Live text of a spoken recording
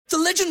The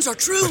legends are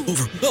true.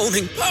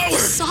 Overwhelming power!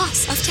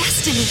 Sauce of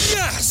destiny.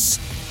 Yes!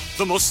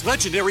 The most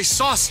legendary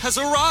sauce has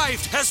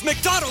arrived as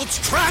McDonald's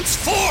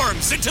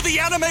transforms into the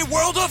anime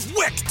world of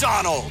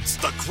WickDonald's.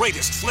 The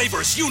greatest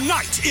flavors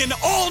unite in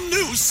all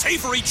new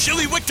savory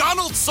chili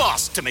McDonald's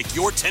sauce to make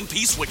your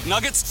 10-piece Wick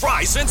Nuggets,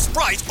 fries, and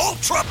Sprite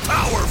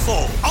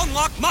ultra-powerful.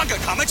 Unlock manga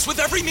comics with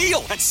every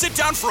meal and sit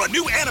down for a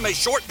new anime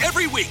short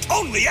every week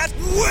only at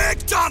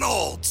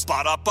WickDonald's.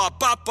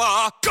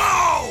 Ba-da-ba-ba-ba,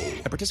 go!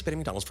 At participating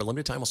McDonald's for a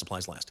limited time while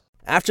supplies last.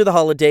 After the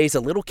holidays, a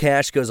little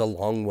cash goes a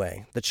long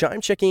way. The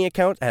Chime checking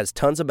account has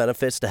tons of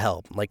benefits to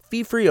help, like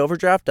fee-free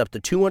overdraft up to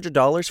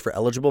 $200 for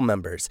eligible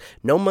members,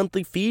 no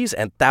monthly fees,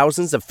 and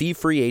thousands of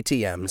fee-free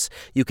ATMs.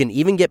 You can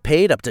even get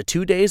paid up to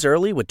 2 days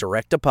early with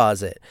direct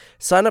deposit.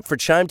 Sign up for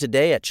Chime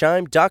today at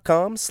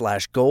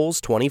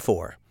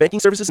chime.com/goals24. Banking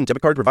services and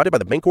debit card provided by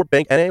the Bancorp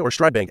Bank N.A. or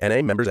Stride Bank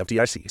N.A. members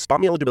FDIC. Spot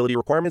me eligibility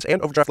requirements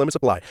and overdraft limits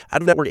apply.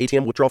 Out-of-network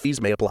ATM withdrawal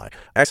fees may apply.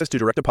 Access to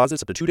direct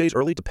deposits up to 2 days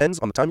early depends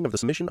on the timing of the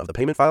submission of the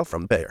payment file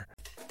from the payer.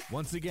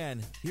 Once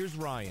again, here's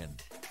Ryan.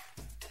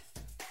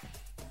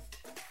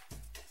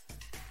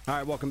 All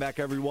right, welcome back,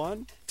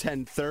 everyone.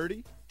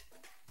 10:30.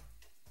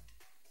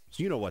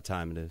 So you know what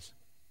time it is.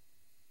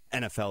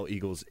 NFL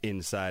Eagles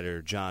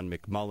insider John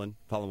McMullen.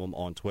 Follow him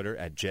on Twitter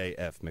at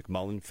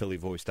JFMcMullen,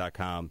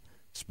 PhillyVoice.com,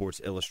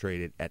 Sports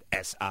Illustrated at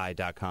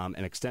SI.com,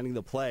 and extending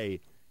the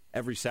play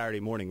every Saturday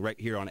morning right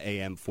here on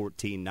AM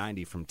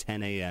 1490 from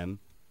 10 a.m.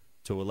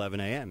 to 11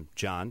 a.m.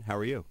 John, how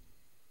are you?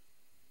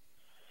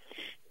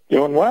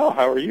 Doing well.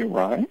 How are you,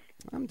 Ryan?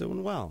 I'm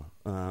doing well.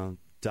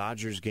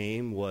 Dodgers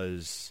game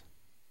was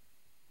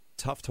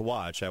tough to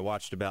watch. I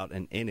watched about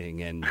an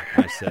inning, and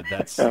I said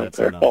that's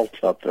They're enough. all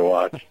tough to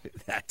watch.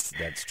 That's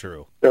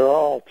true. They're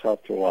all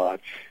tough to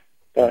watch.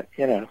 But,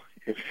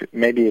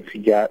 if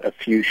you got a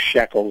few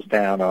shekels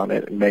down on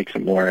it, it makes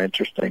it more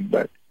interesting.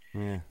 But,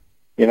 I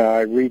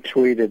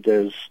retweeted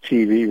those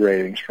TV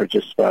ratings for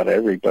just about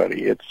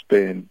everybody. It's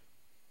been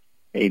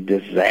a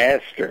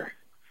disaster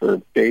for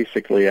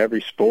basically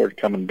every sport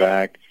coming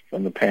back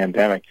from the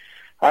pandemic.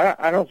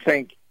 I don't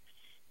think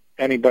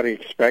anybody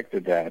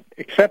expected that,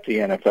 except the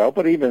NFL,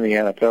 but even the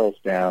NFL is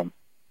down,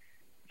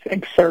 I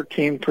think,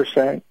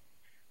 13%.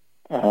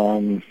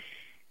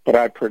 But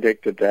I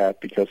predicted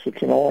that because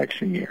it's an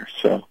election year.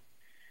 So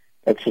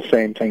that's the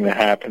same thing that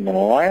happened in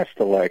the last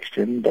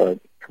election,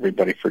 but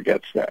everybody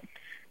forgets that.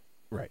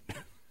 Right.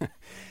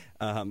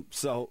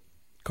 So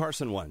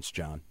Carson Wentz,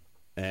 John.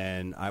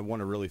 And I want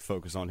to really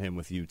focus on him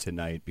with you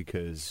tonight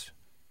because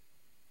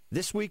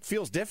this week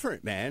feels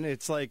different, man.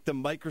 It's like the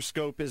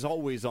microscope is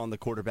always on the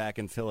quarterback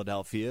in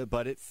Philadelphia,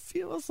 but it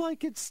feels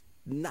like it's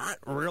not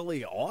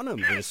really on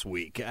him this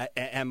week.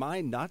 Am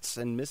I nuts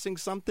and missing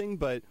something?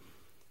 But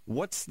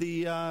what's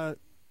the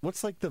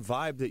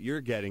vibe that you're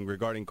getting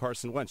regarding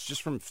Carson Wentz,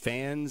 just from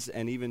fans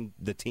and even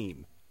the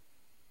team?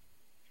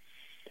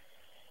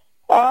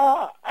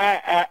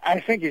 I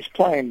think he's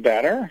playing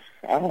better,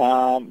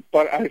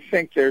 but I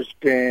think there's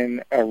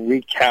been a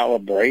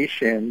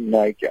recalibration.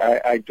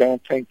 I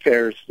don't think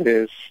there's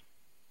this,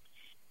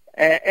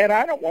 and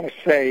I don't want to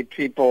say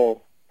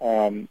people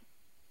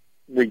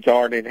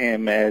regarded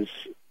him as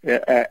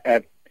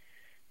at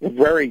the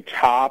very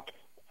top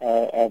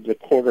of the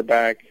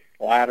quarterback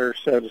ladder,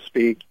 so to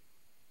speak.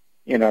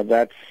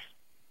 That's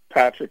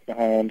Patrick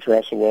Mahomes,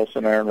 Russell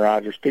Wilson, Aaron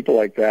Rodgers, people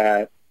like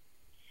that.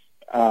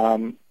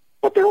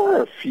 But there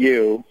were a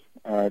few.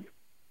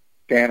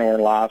 Dan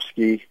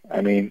Orlovsky.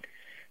 I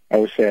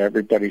would say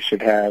everybody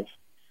should have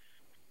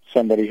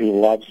somebody who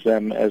loves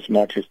them as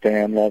much as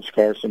Dan loves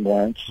Carson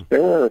Wentz.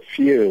 There were a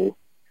few.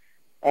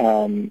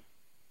 And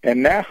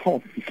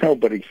now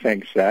nobody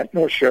thinks that,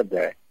 nor should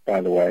they,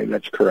 by the way.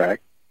 That's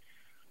correct.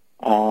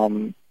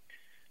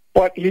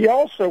 But he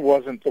also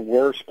wasn't the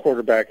worst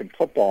quarterback in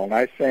football. And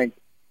I think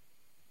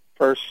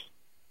first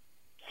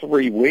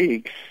 3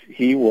 weeks,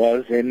 he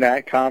was in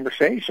that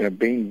conversation of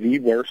being the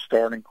worst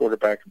starting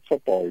quarterback in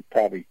football. He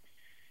probably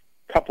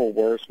a couple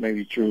worse,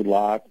 maybe Drew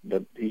Lock,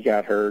 but he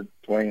got hurt.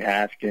 Dwayne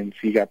Haskins,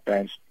 he got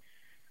benched.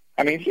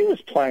 He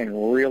was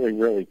playing really,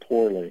 really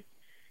poorly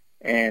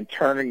and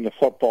turning the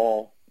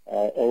football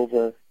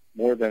over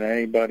more than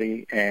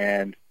anybody,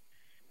 and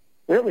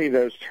really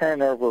those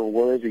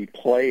turnover-worthy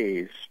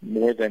plays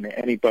more than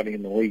anybody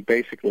in the league,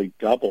 basically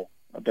double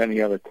of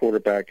any other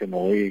quarterback in the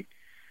league.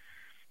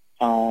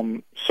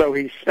 So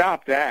he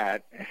stopped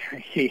that.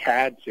 He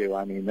had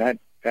to.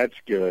 That's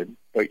good,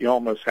 but you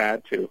almost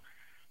had to.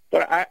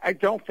 But I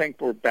don't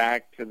think we're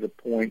back to the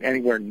point,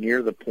 anywhere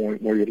near the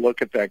point where you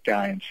look at that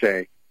guy and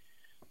say,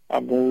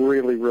 I'm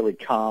really, really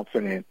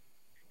confident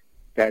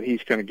that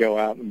he's going to go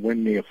out and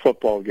win me a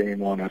football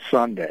game on a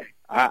Sunday.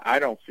 I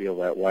don't feel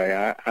that way.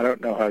 I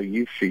don't know how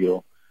you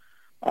feel,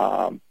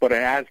 but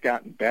it has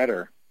gotten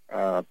better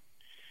over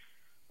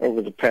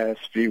the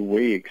past few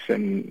weeks,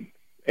 and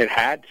it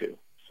had to.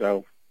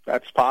 So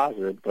that's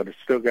positive, but it's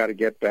still got to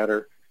get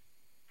better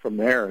from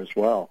there as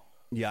well.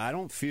 Yeah,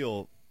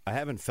 I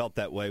haven't felt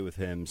that way with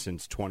him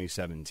since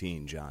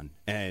 2017, John.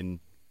 And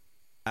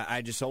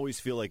I just always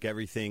feel like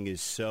everything is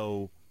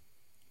so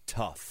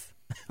tough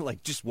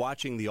like just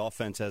watching the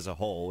offense as a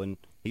whole, and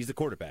he's the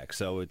quarterback,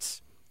 so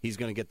he's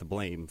going to get the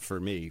blame for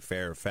me,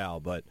 fair or foul,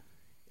 but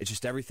it's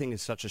just everything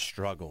is such a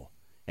struggle.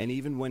 And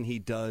even when he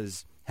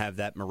does have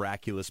that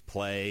miraculous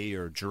play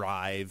or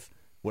drive,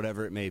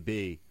 whatever it may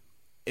be,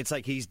 it's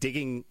like he's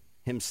digging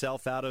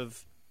himself out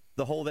of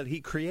the hole that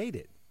he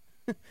created.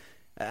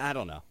 I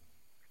don't know.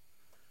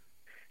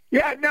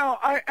 Yeah, no,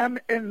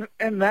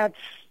 and that's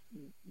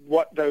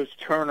what those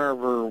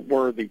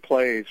turnover-worthy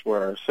plays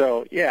were.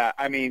 So, yeah,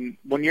 I mean,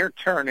 when you're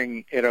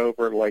turning it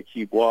over like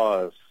he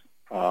was,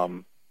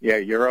 yeah,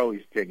 you're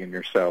always digging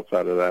yourself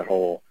out of that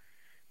hole.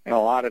 And a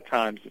lot of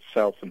times it's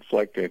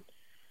self-inflicted.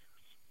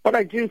 But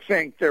I do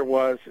think there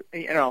was,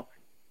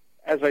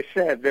 as I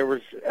said, there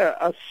was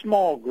a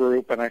small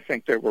group, and I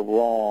think they were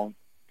wrong,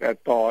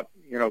 that thought,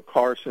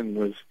 Carson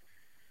was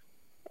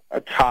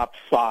a top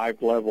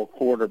 5 level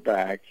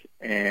quarterback.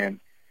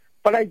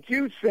 But I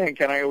do think,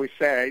 and I always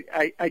say,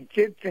 I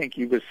did think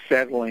he was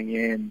settling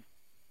in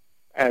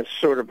as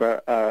sort of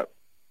a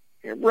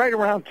right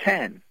around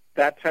 10,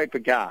 that type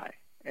of guy.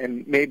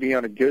 And maybe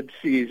on a good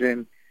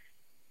season,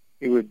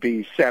 he would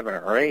be 7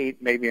 or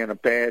 8. Maybe on a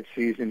bad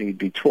season, he'd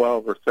be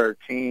 12 or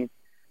 13.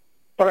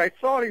 But I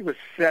thought he was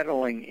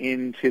settling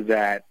into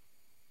that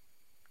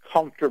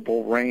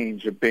comfortable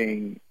range of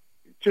being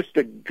just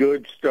a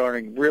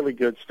really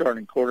good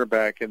starting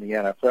quarterback in the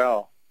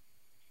NFL.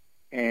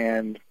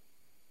 And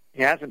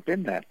he hasn't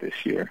been that this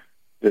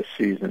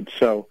season.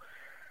 So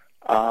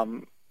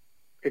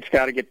it's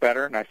got to get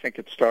better, and I think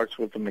it starts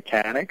with the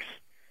mechanics.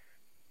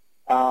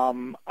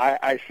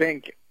 I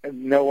think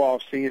no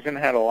off season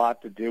had a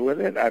lot to do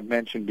with it. I've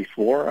mentioned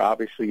before,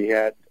 obviously he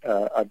had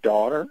a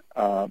daughter,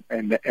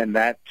 and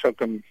that took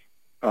him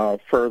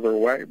further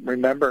away.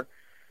 Remember,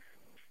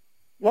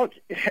 look,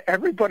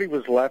 everybody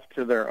was left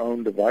to their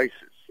own devices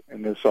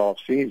in this off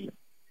season,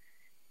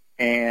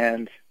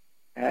 and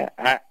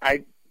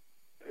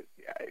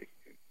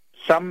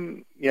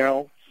some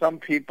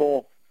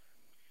people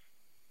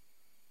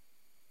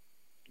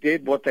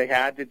did what they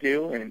had to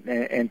do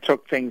and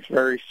took things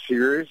very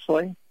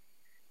seriously.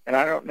 And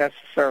I don't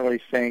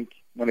necessarily think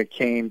when it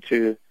came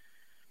to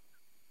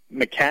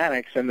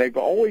mechanics, and they've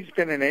always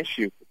been an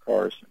issue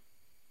for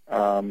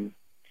Carson.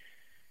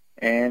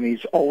 And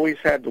he's always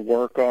had to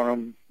work on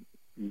them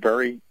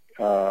very,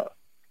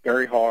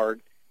 very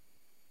hard.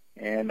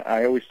 And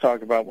I always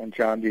talk about when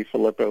John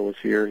DeFilippo was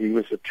here, he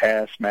was a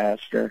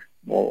taskmaster.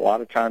 Well, a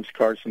lot of times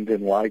Carson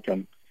didn't like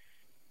him,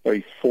 but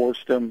he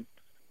forced him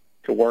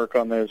to work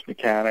on those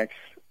mechanics.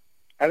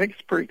 I think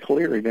it's pretty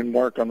clear he didn't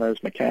work on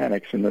those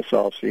mechanics in this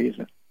off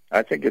season.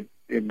 I think it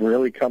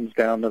really comes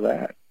down to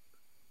that.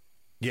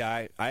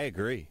 Yeah, I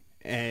agree.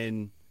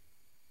 And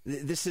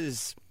this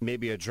is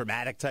maybe a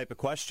dramatic type of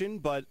question,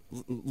 but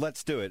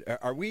let's do it.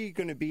 Are we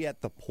going to be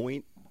at the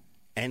point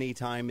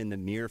anytime in the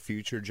near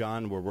future,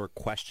 John, where we're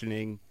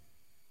questioning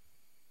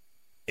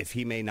if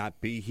he may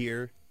not be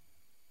here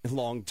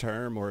long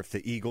term, or if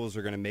the Eagles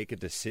are going to make a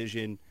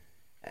decision?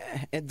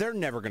 And they're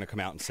never going to come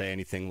out and say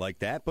anything like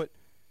that, but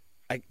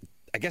I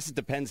guess it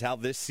depends how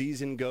this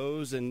season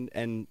goes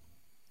and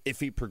if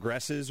he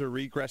progresses or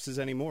regresses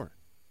anymore.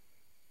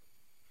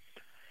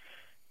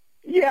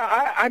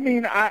 Yeah, I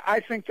mean,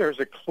 I think there's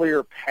a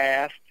clear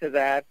path to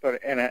that,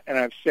 but and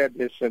I've said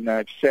this, and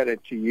I've said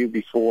it to you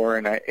before,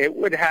 and it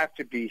would have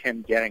to be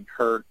him getting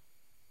hurt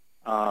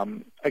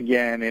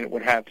again, and it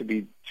would have to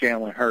be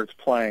Jalen Hurts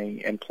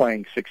playing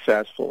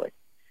successfully,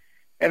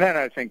 and then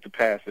I think the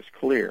path is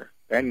clear.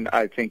 And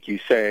I think you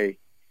say,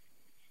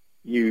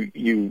 you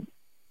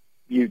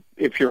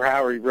if you're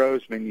Howie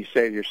Roseman, you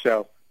say to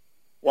yourself,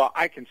 well,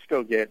 I can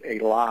still get a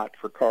lot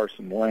for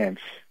Carson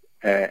Wentz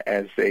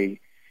as a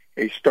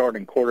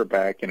starting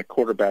quarterback in a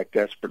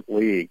quarterback-desperate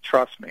league.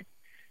 Trust me,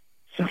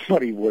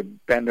 somebody would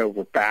bend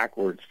over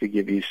backwards to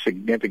give you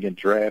significant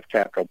draft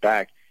capital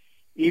back,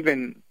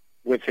 even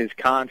with his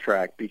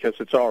contract, because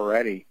it's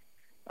already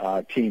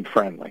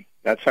team-friendly.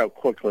 That's how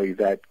quickly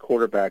that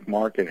quarterback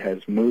market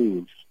has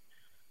moved.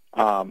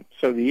 So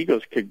the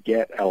Eagles could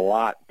get a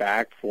lot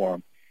back for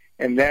him.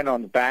 And then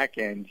on the back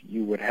end,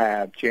 you would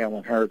have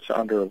Jalen Hurts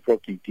under a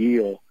rookie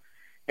deal.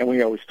 And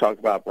we always talk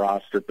about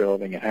roster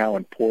building and how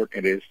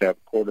important it is to have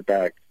a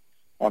quarterback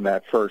on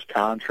that first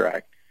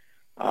contract.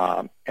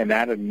 And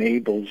that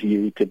enables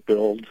you to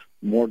build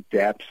more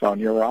depth on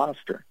your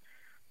roster.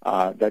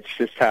 That's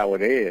just how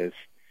it is.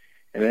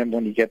 And then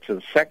when you get to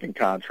the second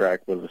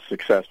contract with a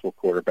successful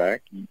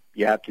quarterback,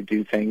 you have to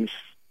do things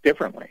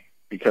differently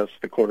because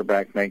the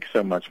quarterback makes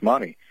so much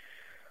money.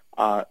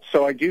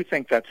 So I do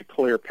think that's a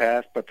clear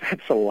path, but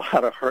that's a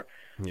lot of hurt.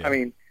 Yeah. I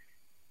mean,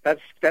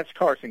 that's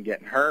Carson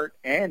getting hurt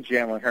and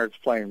Jalen Hurts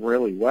playing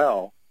really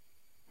well.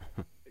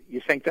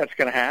 You think that's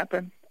going to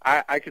happen?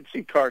 I could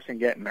see Carson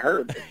getting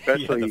hurt,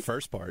 especially the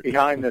first part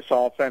behind this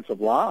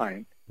offensive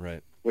line,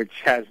 right,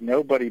 which has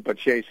nobody but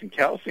Jason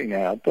Kelce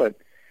now. But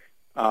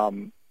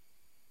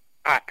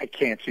I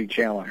can't see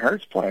Jalen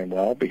Hurts playing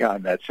well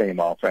behind that same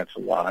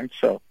offensive line.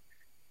 So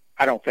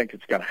I don't think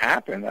it's going to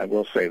happen. I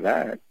will say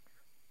that.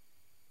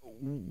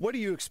 what do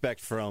you expect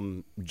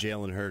from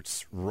Jalen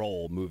Hurts'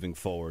 role moving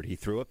forward? He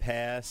threw a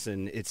pass,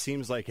 and it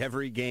seems like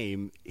every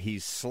game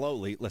he's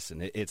slowly –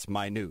 listen, it's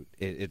minute.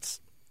 It's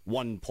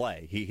one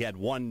play. He had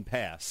one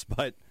pass,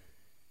 but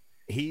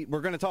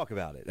we're going to talk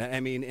about it. I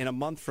mean, in a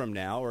month from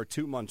now or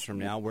 2 months from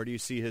now, where do you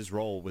see his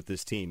role with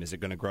this team? Is it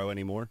going to grow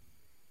anymore?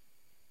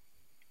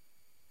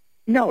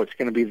 No, it's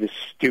going to be the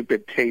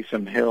stupid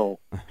Taysom Hill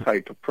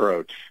type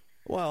approach.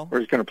 Well, where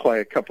he's going to play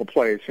a couple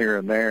plays here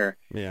and there.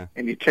 Yeah.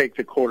 And you take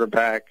the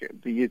quarterback,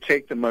 you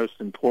take the most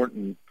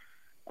important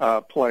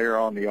player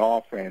on the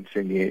offense,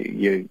 and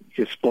you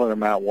split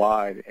them out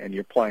wide, and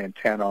you're playing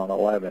 10 on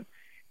 11.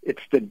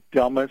 It's the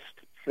dumbest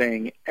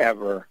thing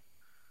ever.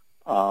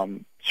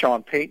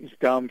 Sean Payton's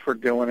dumb for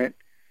doing it.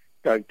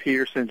 Doug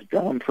Peterson's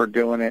dumb for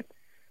doing it.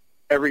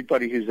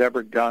 Everybody who's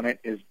ever done it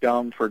is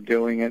dumb for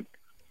doing it.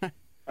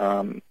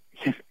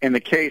 In the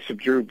case of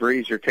Drew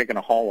Brees, you're taking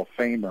a Hall of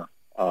Famer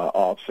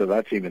off, so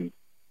that's even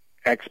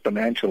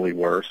exponentially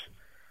worse.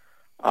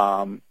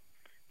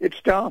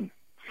 It's dumb.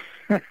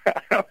 I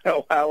don't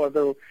know how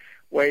other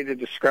way to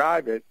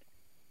describe it.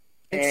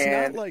 It's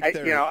and not like I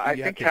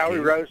think Howie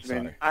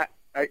Roseman.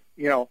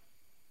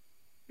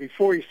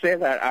 Before you say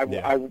that,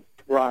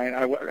 Ryan,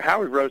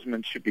 Howie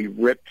Roseman should be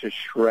ripped to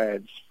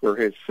shreds for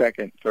his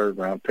second, third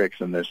round picks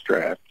in this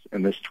draft,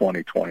 in this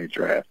 2020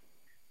 draft.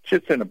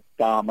 Just an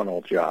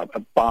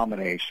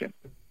abomination.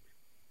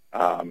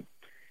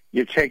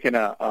 You're taking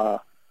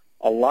a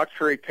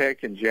luxury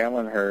pick in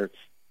Jalen Hurts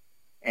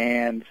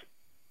and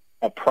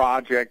a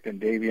project in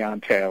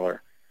Davion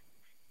Taylor,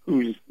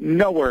 who's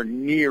nowhere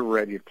near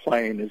ready to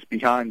play and is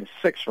behind the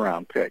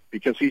sixth-round pick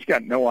because he's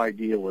got no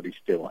idea what he's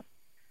doing.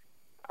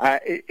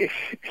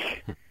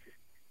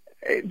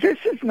 This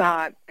is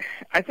not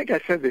 – I think I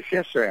said this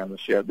yesterday on the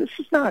show. This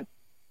is not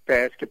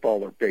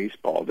basketball or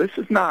baseball. This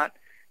is not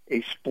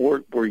a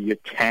sport where you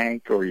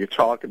tank or you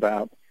talk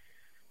about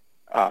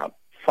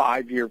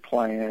 5-year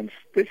plans.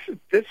 This is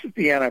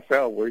the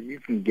NFL where you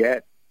can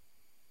get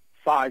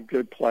 5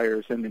 good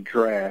players in the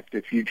draft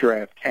if you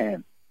draft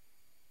 10.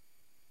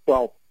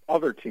 Well,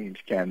 other teams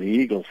can. The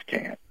Eagles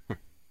can't.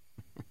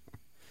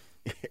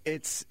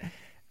 It's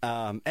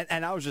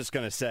and I was just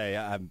going to say,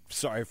 I'm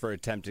sorry for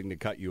attempting to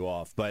cut you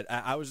off, but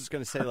I was just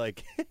going to say,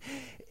 like,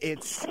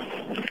 it's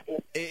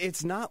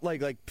not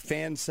like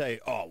fans say,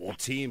 oh, well,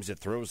 teams,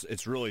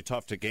 it's really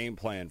tough to game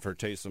plan for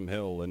Taysom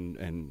Hill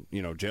and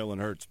Jalen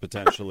Hurts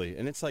potentially.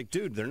 And it's like,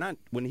 dude, they're not,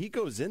 when he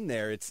goes in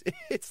there, it's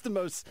the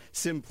most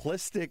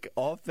simplistic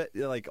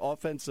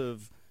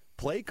offensive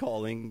play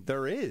calling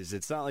there is.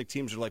 It's not like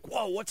teams are like,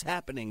 whoa, what's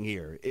happening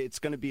here? It's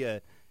going to be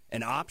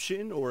an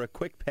option or a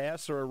quick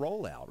pass or a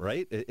rollout,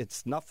 right?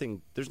 It's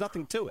nothing. There's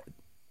nothing to it.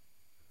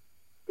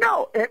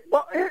 No,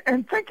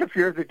 and think if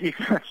you're the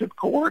defensive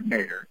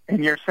coordinator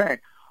and you're saying,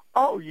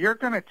 oh, you're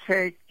going to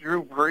take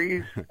Drew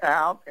Brees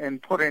out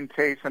and put in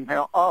Taysom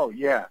Hill. Oh,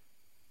 yeah.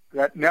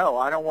 No,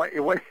 I don't want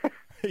you.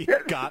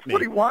 That's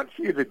what he wants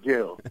you to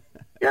do.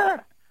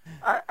 Yeah.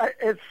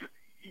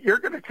 You're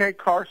going to take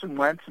Carson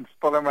Wentz and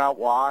split him out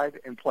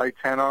wide and play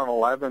 10 on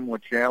 11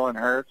 with Jalen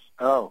Hurts?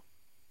 Oh,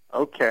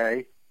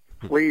 okay.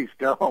 Please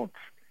don't.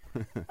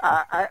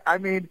 I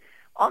mean,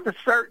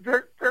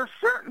 there are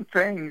certain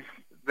things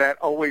that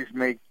always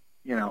make,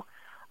 I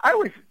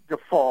always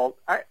default.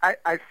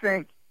 I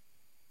think,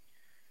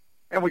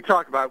 and we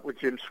talk about with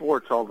Jim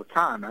Schwartz all the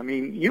time. I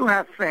mean, you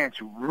have fans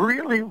who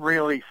really,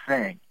 really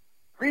think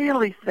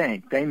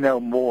they know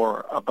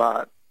more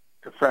about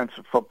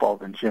defensive football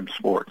than Jim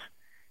Schwartz.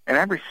 And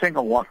every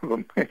single one of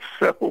them is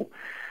so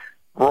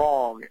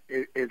wrong.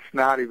 It's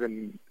not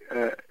even,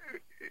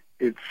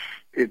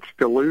 it's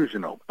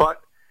delusional.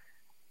 But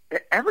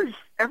every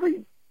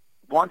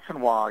once in a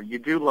while, you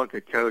do look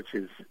at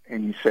coaches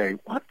and you say,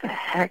 what the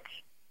heck?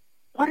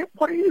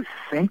 What are you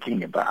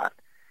thinking about?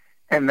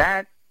 And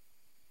that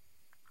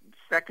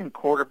second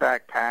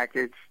quarterback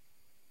package,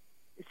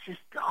 it's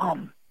just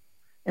dumb.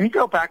 And you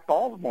go back,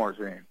 Baltimore's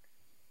in.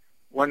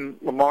 When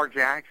Lamar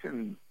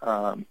Jackson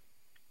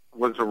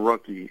was a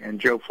rookie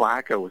and Joe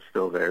Flacco was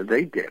still there,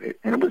 they did it.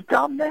 And it was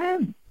dumb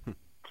then. It's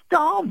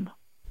dumb.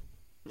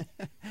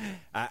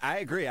 I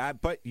agree.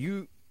 But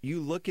you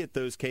look at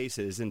those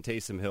cases, and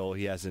Taysom Hill,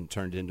 he hasn't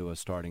turned into a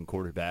starting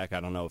quarterback. I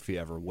don't know if he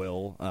ever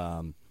will.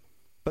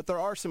 But there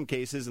are some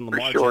cases in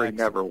Lamar Jackson. Jackson. He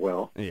never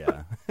will.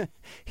 Yeah.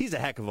 He's a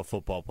heck of a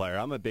football player.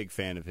 I'm a big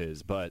fan of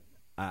his, but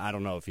I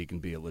don't know if he can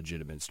be a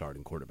legitimate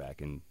starting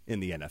quarterback in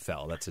the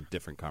NFL. That's a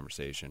different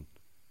conversation.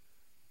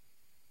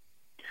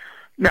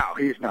 No,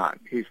 he's not.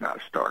 He's not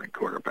a starting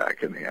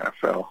quarterback in the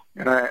NFL.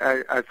 And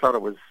I thought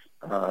it was,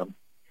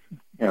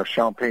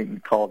 Sean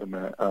Payton called him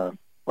a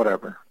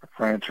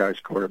franchise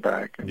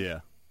quarterback. And yeah.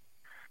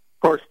 Of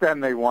course, then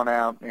they went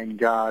out and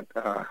got,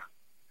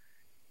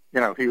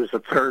 he was a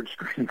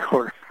third-string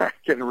quarterback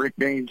and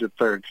remains a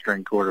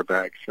third-string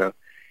quarterback. So,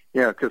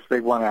 because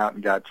they went out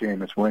and got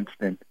Jameis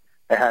Winston.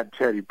 They had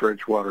Teddy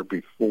Bridgewater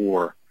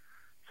before.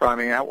 So, I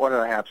mean, what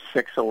do they have,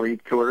 6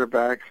 elite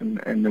quarterbacks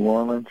in New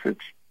Orleans? It's,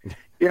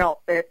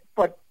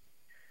 but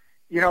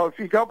if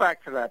you go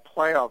back to that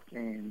playoff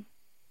game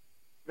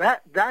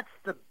that's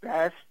the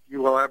best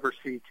you will ever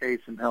see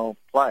Taysom Hill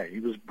play. He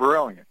was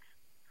brilliant.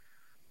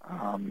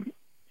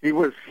 He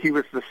was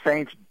the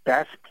Saints'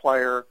 best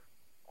player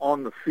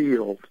on the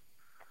field,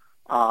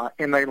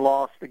 and they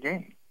lost the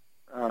game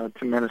to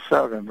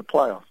Minnesota in the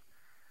playoffs.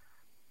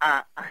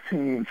 I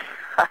mean,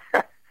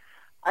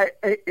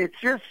 it's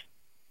just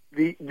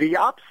the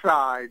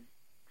upside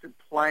to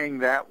playing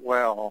that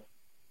well,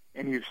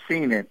 and you've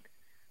seen it.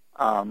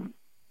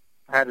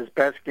 Had his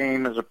best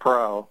game as a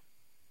pro.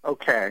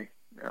 Okay,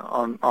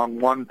 on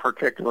one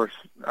particular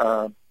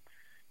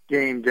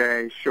game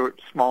day,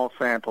 small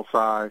sample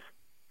size.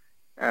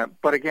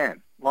 But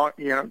again,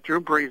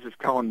 Drew Brees is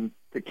going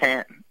to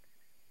Canton.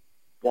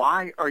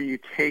 Why are you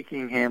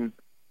taking him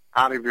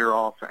out of your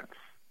offense?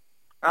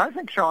 I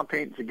think Sean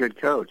Payton's a good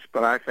coach,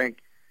 but I think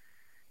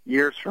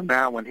years from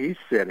now when he's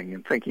sitting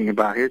and thinking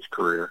about his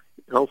career,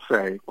 he'll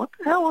say, what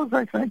the hell was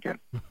I thinking?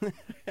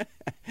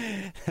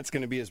 That's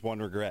going to be his one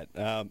regret.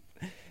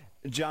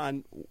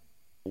 John,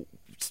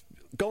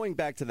 going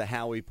back to the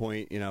Howie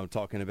point,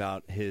 talking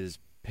about his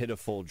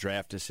pitiful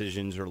draft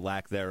decisions or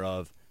lack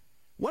thereof,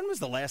 when was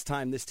the last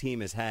time this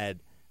team has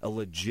had a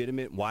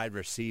legitimate wide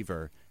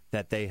receiver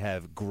that they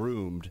have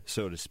groomed,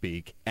 so to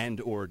speak, and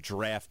or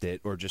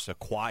drafted or just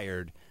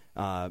acquired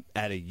at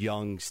a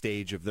young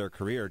stage of their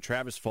career?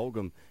 Travis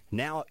Fulgham,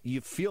 now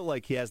you feel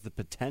like he has the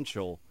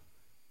potential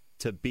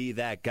to be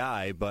that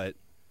guy, but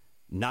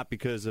not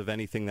because of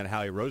anything that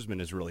Howie Roseman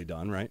has really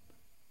done, right?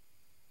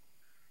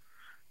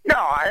 No,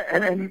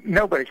 and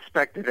nobody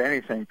expected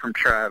anything from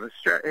Travis.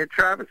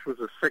 Travis was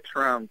a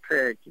 6th-round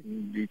pick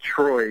in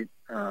Detroit.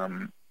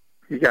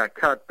 He got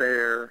cut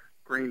there.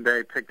 Green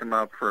Bay picked him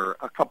up for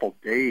a couple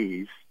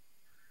days,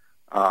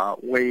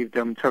 waived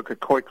him, took a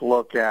quick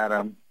look at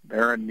him.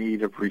 They're in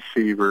need of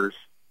receivers,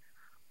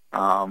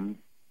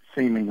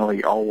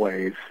 seemingly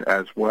always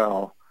as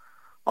well,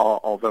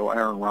 although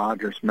Aaron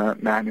Rodgers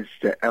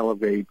managed to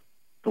elevate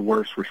the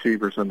worst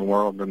receivers in the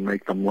world and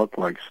make them look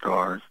like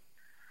stars.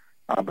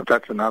 But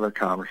that's another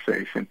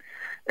conversation.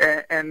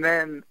 And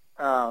then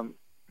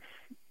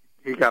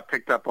he got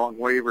picked up on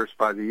waivers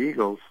by the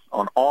Eagles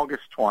on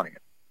August 20th.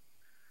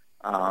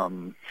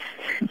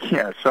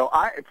 So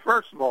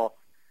first of all,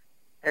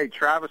 hey,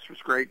 Travis was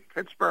great in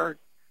Pittsburgh.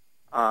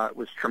 It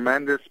was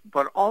tremendous,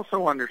 but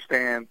also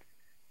understand,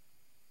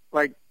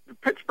 like, the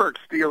Pittsburgh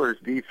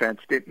Steelers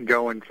defense didn't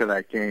go into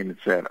that game and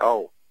said,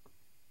 "Oh,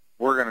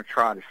 we're going to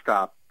try to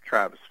stop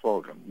Travis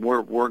Fulgham.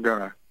 We're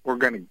going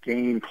to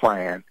game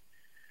plan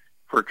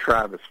for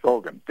Travis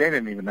Fulgham." They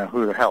didn't even know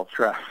who the hell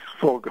Travis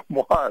Fulgham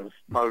was,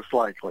 most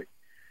likely.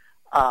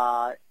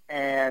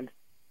 And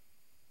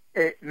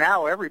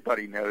now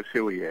everybody knows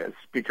who he is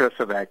because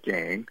of that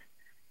game.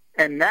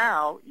 And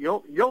now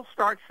you'll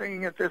start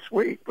seeing it this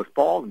week with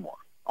Baltimore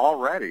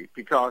already,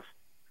 because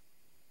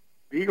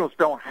the Eagles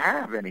don't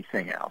have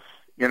anything else.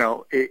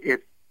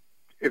 If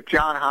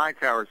John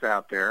Hightower's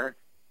out there,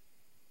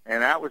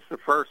 and that was the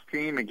first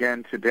team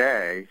again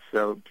today,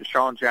 so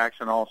Deshaun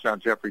Jackson, Alshon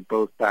Jeffrey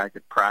both back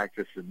at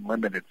practice in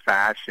limited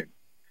fashion.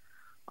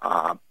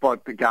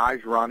 But the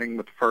guys running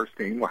with the first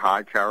team were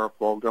Hightower,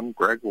 Fulgham,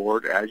 Greg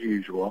Ward, as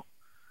usual.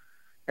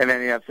 And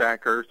then you have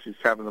Zach Ertz, who's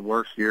having the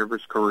worst year of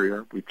his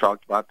career. We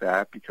talked about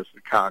that because of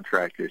the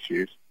contract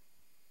issues.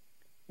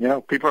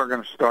 People are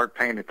going to start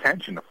paying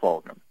attention to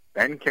Fulgham.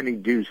 Then can he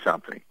do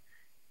something?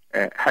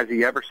 Has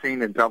he ever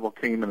seen a double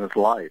team in his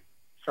life?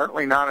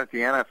 Certainly not at the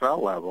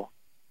NFL level.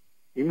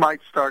 He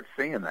might start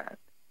seeing that.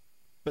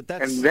 But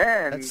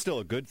that's still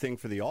a good thing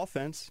for the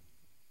offense.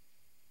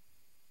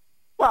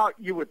 Well,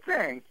 you would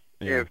think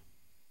if,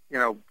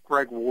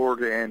 Greg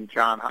Ward and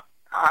John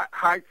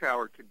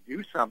Hightower could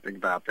do something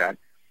about that.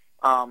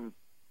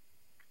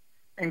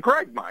 And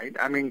Greg might.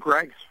 I mean,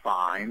 Greg's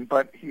fine,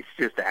 but he's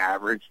just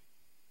average.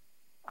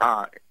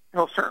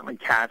 He'll certainly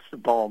catch the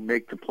ball,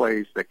 make the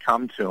plays that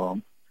come to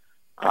him.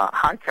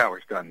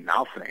 Hightower's done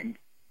nothing.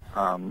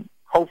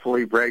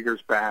 Hopefully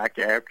Rager's back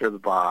after the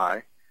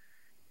bye,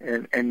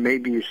 and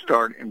maybe you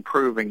start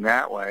improving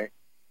that way.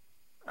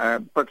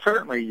 But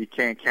certainly you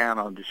can't count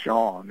on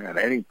Deshaun at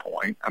any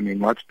point. I mean,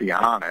 let's be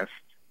honest.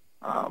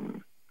 I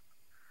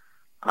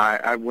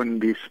wouldn't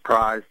be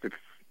surprised if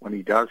when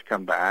he does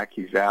come back,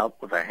 he's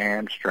out with a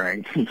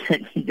hamstring.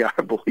 You got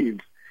to believe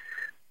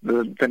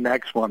the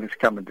next one is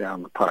coming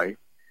down the pipe.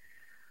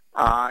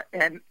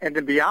 And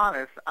to be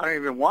honest, I don't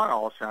even want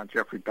Alshon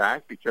Jeffrey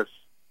back because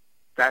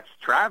that's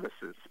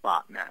Travis's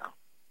spot now.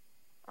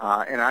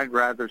 And I'd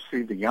rather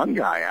see the young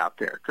guy out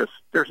there because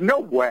there's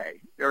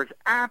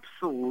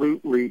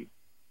absolutely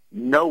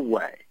no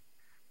way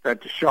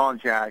that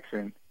Deshaun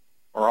Jackson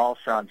or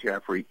Alshon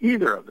Jeffrey,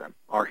 either of them,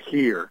 are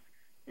here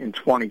in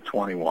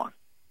 2021.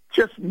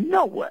 Just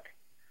no way.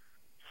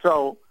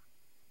 So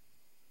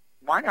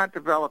why not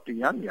develop the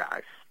young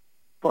guys?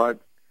 But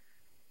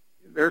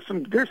there's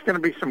going to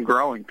be some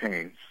growing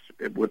pains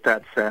with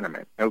that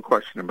sentiment, no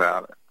question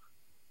about it.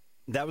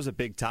 That was a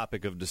big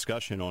topic of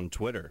discussion on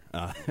Twitter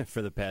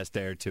for the past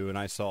day or two, and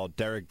I saw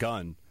Derek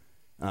Gunn,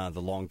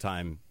 the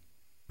longtime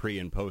pre-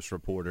 and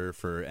post-reporter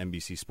for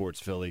NBC Sports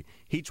Philly.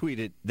 He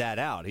tweeted that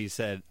out. He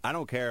said, I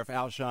don't care if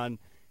Alshon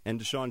and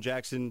Deshaun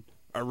Jackson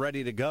are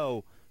ready to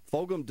go.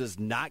 Fulgham does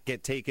not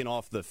get taken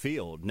off the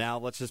field. Now,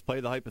 let's just play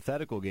the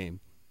hypothetical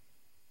game.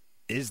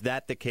 Is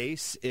that the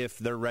case if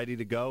they're ready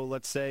to go,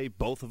 let's say,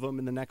 both of them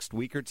in the next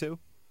week or two?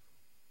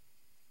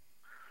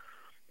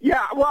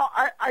 Yeah, well,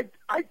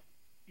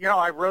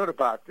 I wrote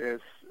about this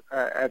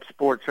at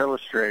Sports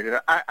Illustrated.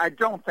 I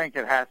don't think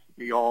it has to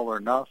be all or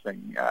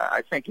nothing.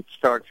 I think it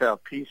starts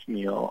out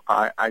piecemeal.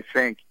 I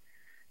think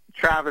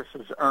Travis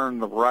has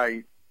earned the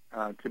right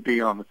to be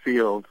on the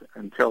field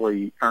until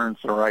he earns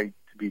the right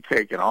to be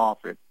taken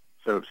off it,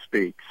 so to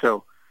speak.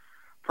 So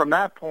from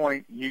that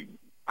point,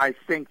 I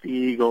think the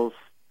Eagles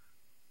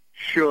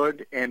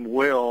should and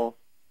will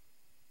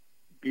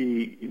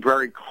be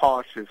very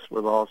cautious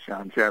with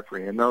Alshon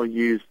Jeffrey, and they'll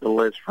use the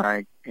Liz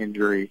Frank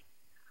injury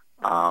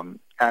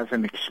as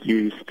an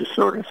excuse to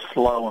sort of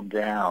slow him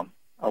down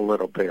a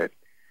little bit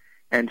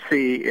and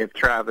see if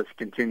Travis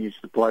continues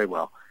to play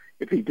well.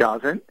 If he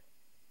doesn't,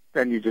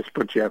 then you just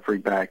put Jeffrey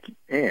back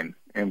in,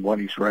 and when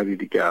he's ready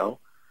to go.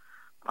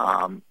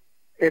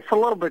 It's a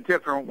little bit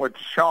different with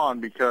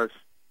Deshaun because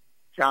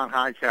John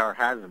Hightower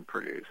hasn't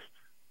produced.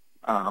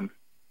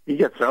 He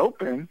gets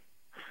open,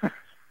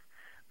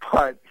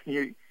 but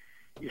you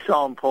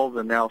saw him pull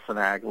the Nelson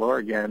Aguilar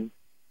again,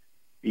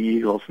 the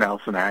Eagles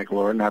Nelson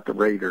Aguilar, not the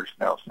Raiders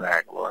Nelson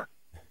Aguilar.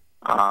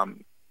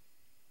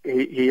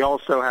 He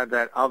also had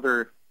that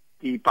other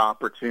deep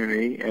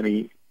opportunity,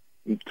 and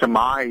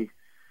I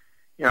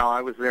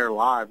was there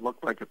live,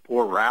 looked like a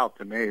poor route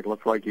to me. It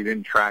looked like he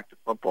didn't track the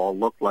football,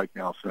 looked like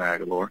Nelson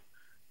Aguilar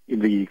in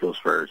the Eagles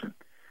version.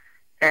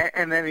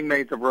 And then he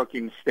made the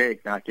rookie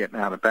mistake not getting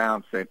out of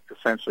bounds that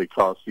essentially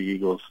cost the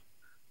Eagles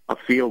a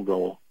field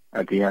goal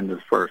at the end of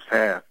the first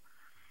half.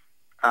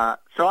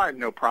 So I have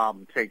no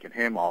problem taking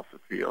him off the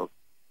field,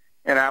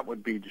 and that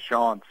would be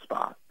Deshaun's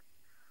spot.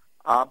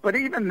 But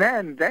even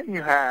then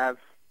you have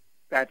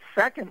that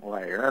second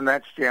layer, and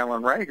that's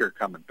Jalen Reagor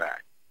coming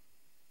back.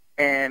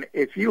 And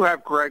if you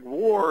have Greg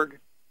Ward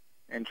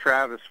and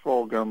Travis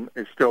Fulgham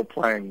is still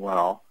playing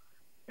well,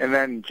 and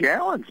then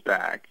Jalen's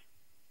back,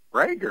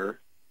 Reagor,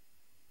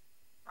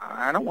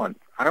 I don't want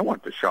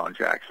Deshaun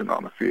Jackson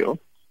on the field.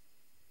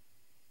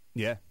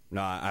 Yeah,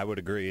 no, I would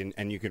agree,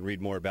 and you can read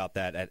more about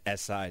that at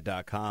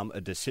SI.com. A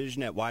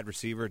decision at wide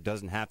receiver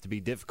doesn't have to be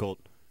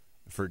difficult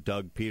for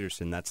Doug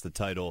Peterson. That's the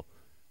title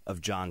of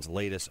John's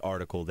latest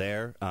article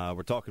there.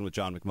 We're talking with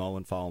John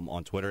McMullen. Follow him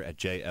on Twitter at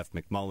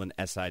JFMcMullen,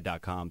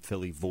 SI.com,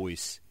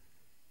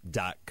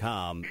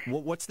 PhillyVoice.com.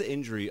 What's the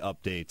injury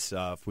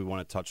updates if we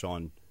want to touch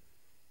on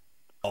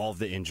all of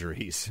the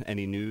injuries?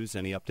 Any news,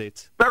 any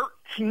updates?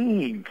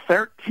 13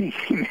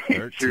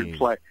 injured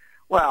play.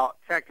 Well,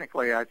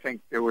 technically, I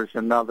think there was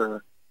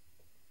another.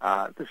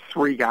 The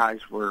three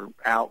guys were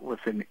out with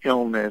an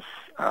illness,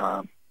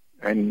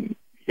 and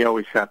you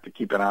always have to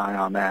keep an eye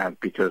on that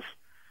because,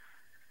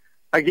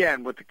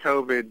 again, with the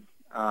COVID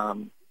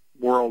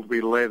world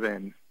we live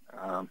in,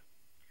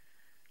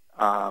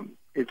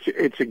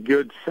 it's a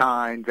good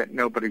sign that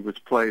nobody was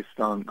placed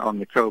on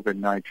the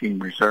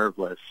COVID-19 reserve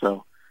list.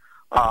 So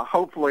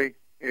hopefully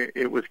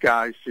it was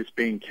guys just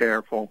being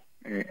careful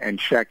and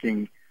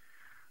checking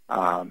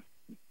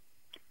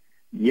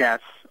yes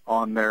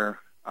on their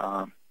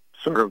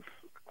sort of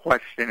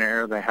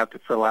questionnaire they have to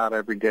fill out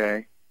every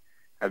day.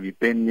 Have you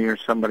been near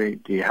somebody?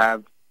 Do you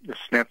have the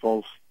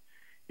sniffles?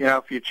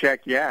 If you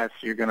check yes,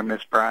 you're going to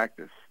miss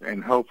practice,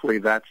 and hopefully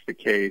that's the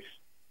case.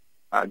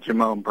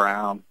 Jamone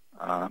Brown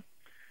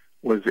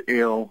was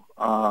ill,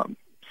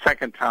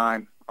 second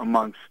time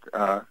amongst,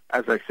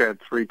 as I said,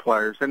 three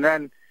players. And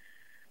then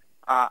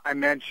I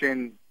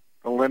mentioned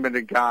the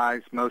limited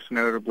guys, most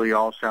notably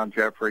Alshon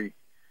Jeffrey,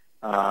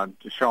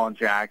 Deshaun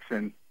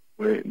Jackson,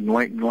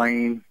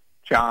 Lane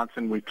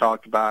Johnson we've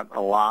talked about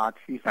a lot.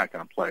 He's not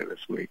going to play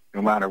this week,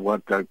 no matter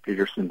what Doug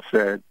Peterson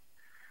said.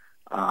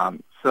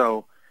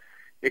 So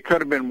it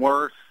could have been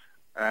worse,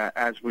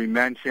 as we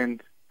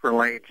mentioned, for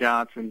Lane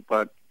Johnson,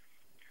 but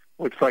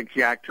looks like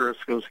Jack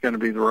Driscoll's going to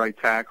be the right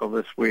tackle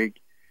this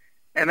week.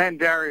 And then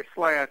Darius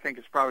Slay, I think,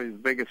 is probably the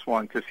biggest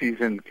one because he's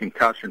in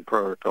concussion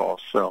protocol.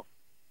 So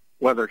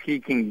whether he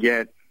can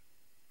get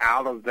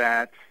out of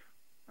that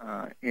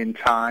in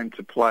time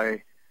to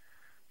play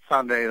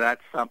Sunday,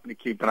 that's something to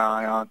keep an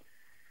eye on.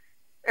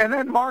 And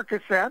then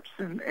Marcus Epps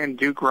and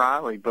Duke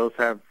Riley both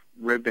have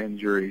rib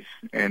injuries,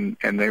 and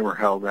they were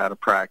held out of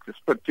practice.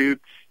 But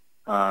Duke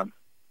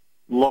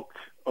looked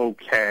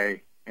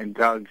okay, and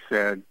Doug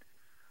said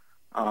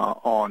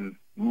on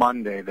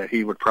Monday that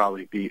he would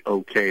probably be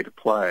okay to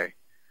play.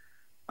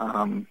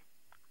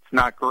 It's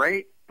not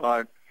great,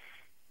 but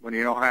when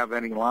you don't have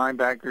any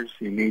linebackers,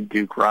 you need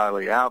Duke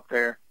Riley out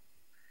there.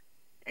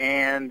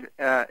 And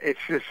it's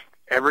just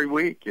every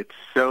week, it's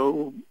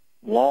so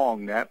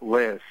long, that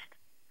list,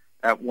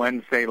 that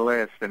Wednesday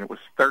list, and it was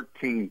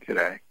 13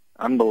 today.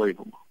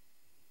 Unbelievable.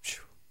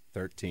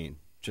 13.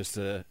 Just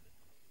a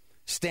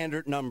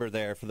standard number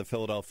there for the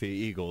Philadelphia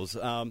Eagles.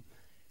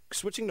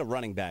 switching to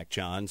running back,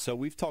 John. So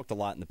we've talked a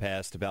lot in the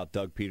past about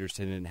Doug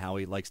Peterson and how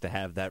he likes to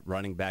have that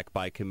running back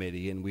by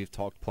committee, and we've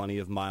talked plenty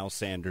of Miles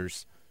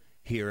Sanders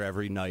here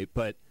every night.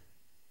 But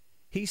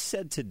he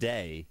said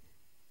today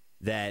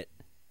that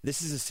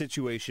this is a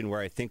situation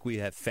where I think we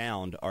have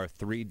found our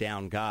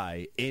three-down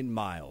guy in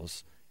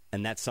Miles,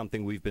 and that's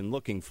something we've been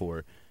looking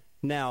for.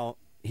 Now,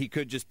 he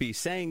could just be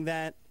saying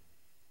that,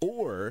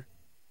 or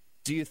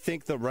do you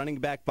think the running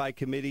back by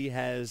committee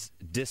has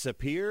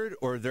disappeared,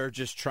 or they're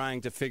just trying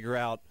to figure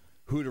out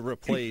who to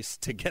replace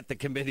to get the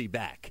committee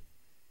back?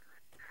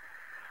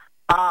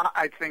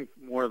 I think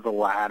more the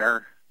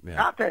latter. Yeah.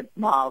 Not that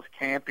Miles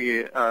can't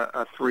be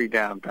a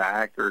three-down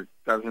back or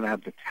doesn't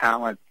have the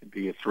talent to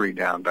be a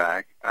three-down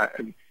back.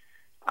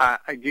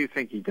 I do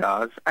think he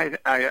does.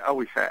 I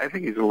always say I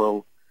think he's a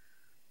little,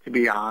 to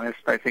be honest,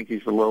 I think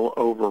he's a little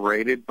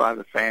overrated by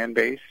the fan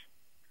base.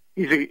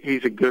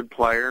 He's a good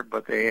player,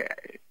 but they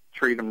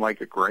treat him like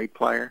a great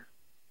player.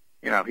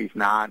 He's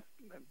not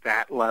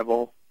that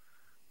level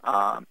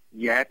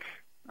yet.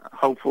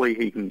 Hopefully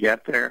he can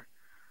get there.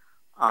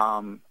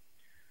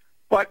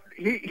 But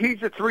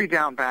he's a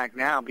three-down back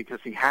now because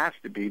he has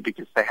to be,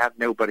 because they have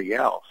nobody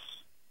else.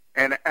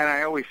 And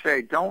I always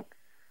say, don't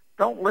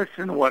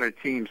listen to what a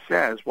team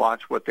says.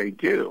 Watch what they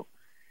do.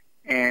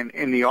 And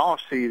in the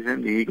off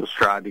season, the Eagles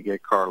tried to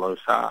get Carlos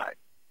Hyde,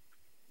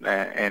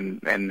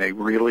 and they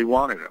really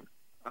wanted him,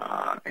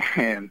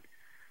 and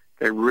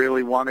they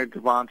really wanted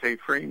Devontae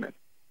Freeman.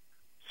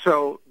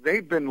 So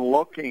they've been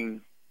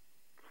looking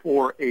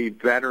for a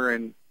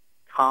veteran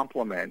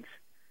complement,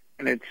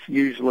 and it's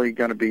usually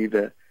going to be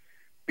the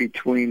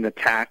between the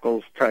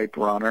tackles type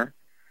runner,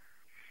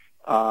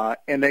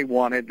 and they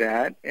wanted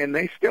that, and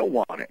they still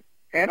want it.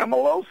 And I'm a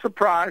little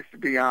surprised, to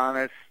be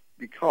honest,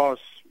 because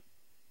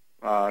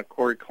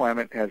Corey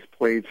Clement has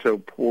played so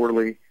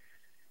poorly.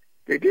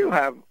 They do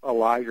have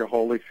Elijah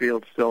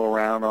Holyfield still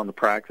around on the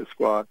practice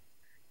squad.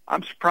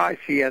 I'm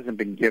surprised he hasn't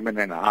been given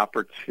an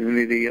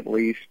opportunity, at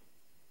least,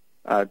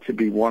 to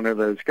be one of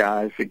those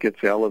guys that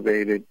gets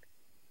elevated.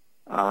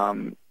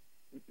 What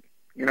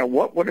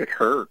would it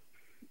hurt?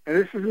 And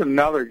this is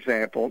another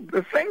example.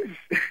 The thing's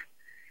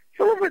it's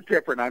a little bit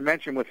different. I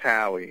mentioned with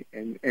Howie,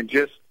 and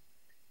just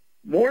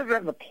more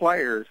than the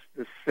players,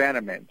 the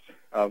sentiment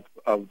of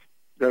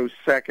those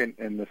second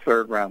and the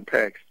third round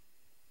picks.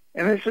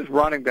 And this is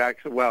running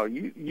backs as well.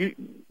 You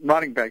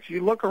running backs,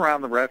 you look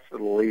around the rest of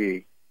the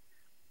league,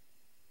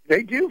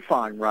 they do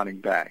find running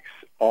backs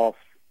off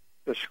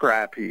the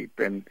scrap heap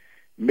and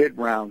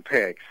mid-round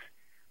picks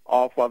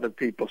off other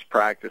people's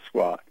practice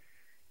squad.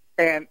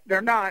 And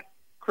they're not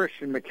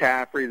Christian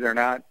McCaffrey, they're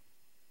not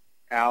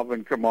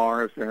Alvin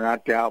Kamara's, they're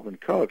not Dalvin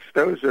Cooks.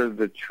 Those are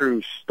the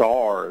true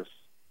stars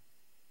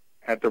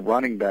at the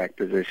running back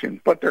position,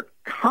 but they're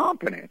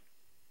competent.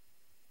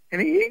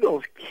 And the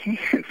Eagles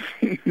can't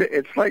seem to,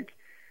 it's like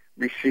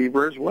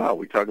receiver as well.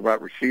 We talk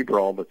about receiver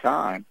all the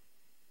time.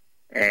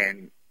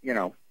 And,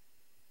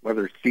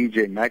 whether it's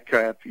DJ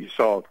Metcalf, you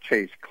saw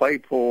Chase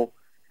Claypool,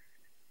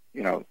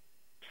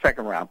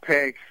 second-round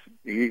picks.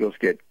 The Eagles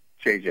get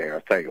J.J.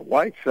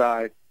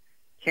 Arcega-Whiteside,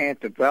 can't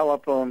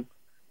develop them.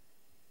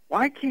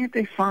 Why can't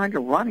they find a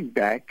running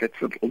back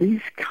that's at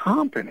least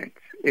competent?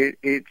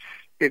 It's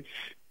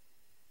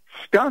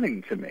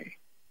stunning to me.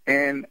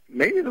 And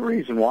maybe the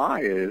reason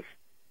why is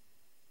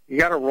you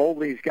got to roll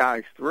these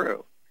guys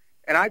through.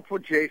 And I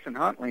put Jason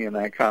Huntley in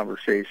that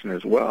conversation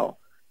as well.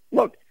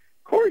 Look,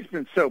 Corey's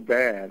been so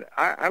bad.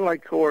 I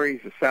like Corey.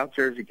 He's a South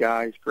Jersey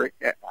guy. He's great.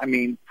 I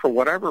mean, for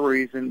whatever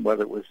reason,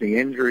 whether it was the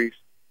injuries,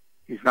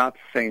 he's not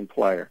the same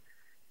player.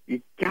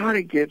 You got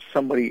to give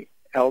somebody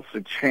else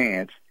a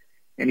chance,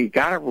 and you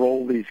got to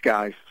roll these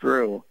guys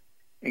through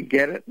and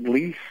get at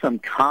least some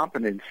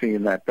competency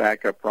in that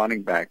backup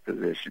running back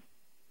position.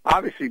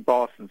 Obviously,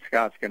 Boston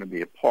Scott's going to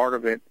be a part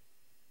of it,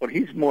 but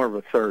he's more of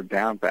a third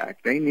down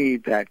back. They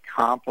need that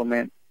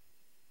complement,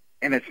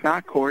 and it's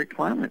not Corey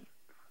Clement.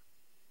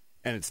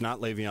 And it's not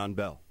Le'Veon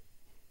Bell.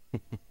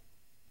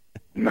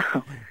 No.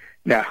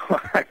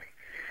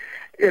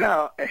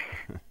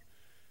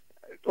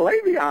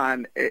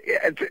 Le'Veon,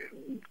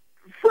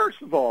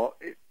 first of all,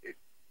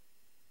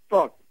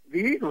 look, the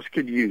Eagles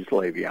could use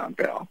Le'Veon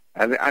Bell.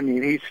 I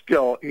mean, he's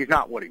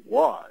not what he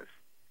was,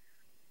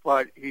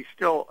 but he's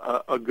still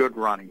a good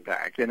running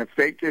back. And if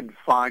they could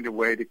find a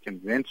way to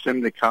convince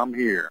him to come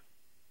here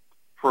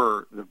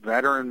for the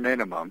veteran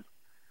minimum,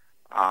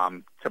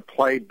 to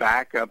play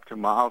back up to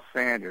Miles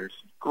Sanders,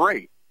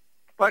 great.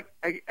 But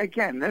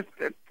again, that's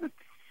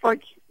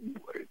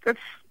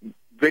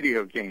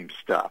video game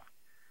stuff.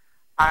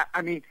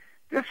 I mean,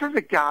 this is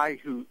a guy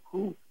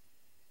who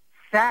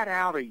sat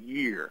out a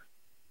year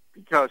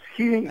because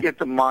he didn't get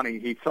the money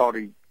he thought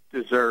he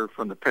deserved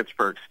from the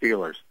Pittsburgh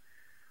Steelers.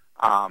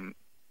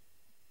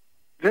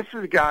 This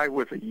is a guy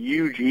with a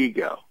huge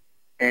ego,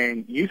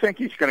 and you think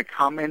he's going to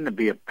come in to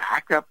be a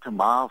backup to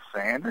Miles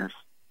Sanders?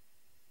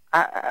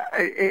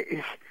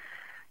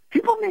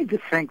 People need to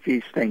think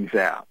these things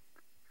out.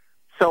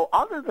 So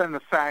other than the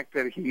fact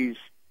that he's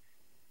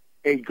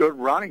a good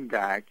running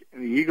back,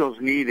 and the Eagles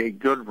need a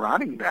good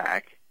running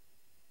back,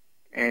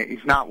 and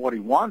he's not what he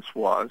once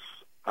was,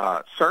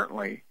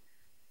 certainly,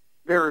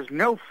 there is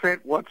no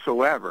fit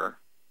whatsoever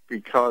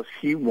because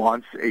he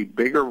wants a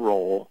bigger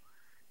role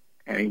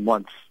and he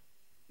wants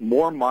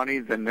more money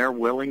than they're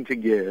willing to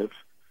give,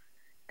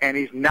 and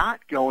he's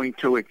not going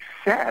to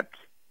accept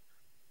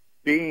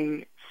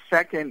being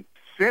second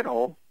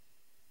fiddle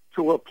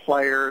to a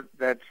player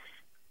that's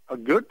a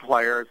good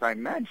player, as I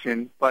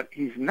mentioned, but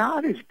he's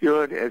not as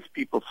good as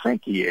people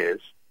think he is.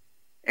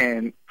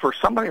 And for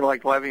somebody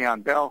like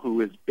Le'Veon Bell, who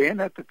has been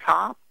at the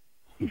top,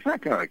 he's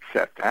not going to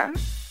accept that.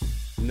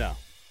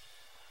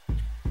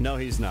 No,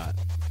 he's not.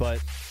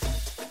 But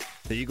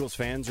the Eagles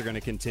fans are going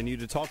to continue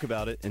to talk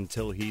about it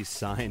until he's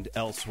signed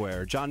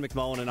elsewhere. John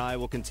McMullen and I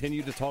will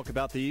continue to talk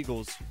about the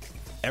Eagles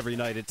every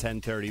night at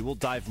 10:30. We'll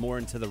dive more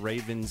into the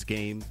Ravens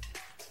game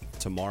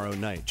tomorrow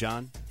night.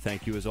 John,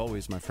 thank you as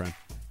always, my friend.